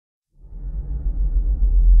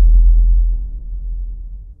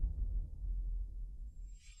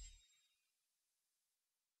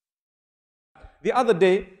The other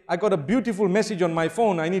day, I got a beautiful message on my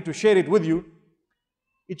phone. I need to share it with you.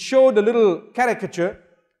 It showed a little caricature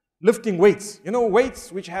lifting weights. You know,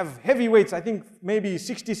 weights which have heavy weights, I think maybe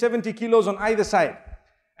 60, 70 kilos on either side.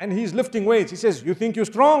 And he's lifting weights. He says, you think you're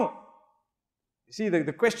strong? You see,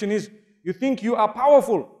 the question is, you think you are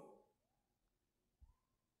powerful?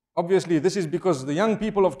 Obviously, this is because the young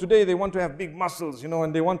people of today, they want to have big muscles, you know,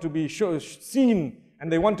 and they want to be seen,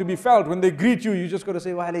 and they want to be felt. When they greet you, you just got to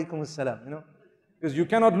say, wa alaikum assalam, you know. Because you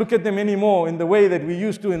cannot look at them anymore in the way that we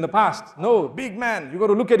used to in the past. No, big man, you got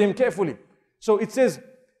to look at him carefully. So it says,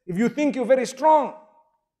 if you think you're very strong,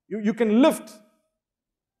 you can lift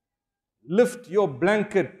your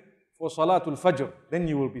blanket for Salatul Fajr, then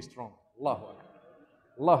you will be strong. Allahu Akbar.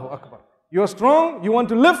 Allahu Akbar. You're strong, you want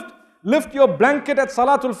to lift your blanket at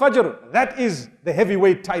Salatul Fajr. That is the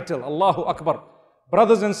heavyweight title. Allahu Akbar.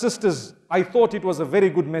 Brothers and sisters, I thought it was a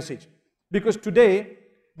very good message. Because today,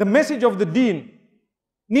 the message of the deen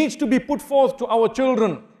needs to be put forth to our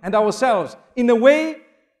children and ourselves in a way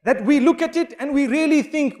that we look at it and we really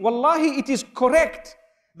think, wallahi, it is correct.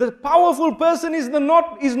 The powerful person is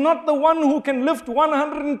not the one who can lift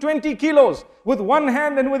 120 kilos with one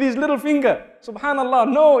hand and with his little finger. Subhanallah,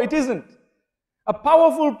 no, it isn't. A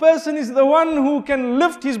powerful person is the one who can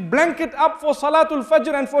lift his blanket up for Salatul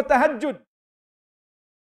Fajr and for Tahajjud.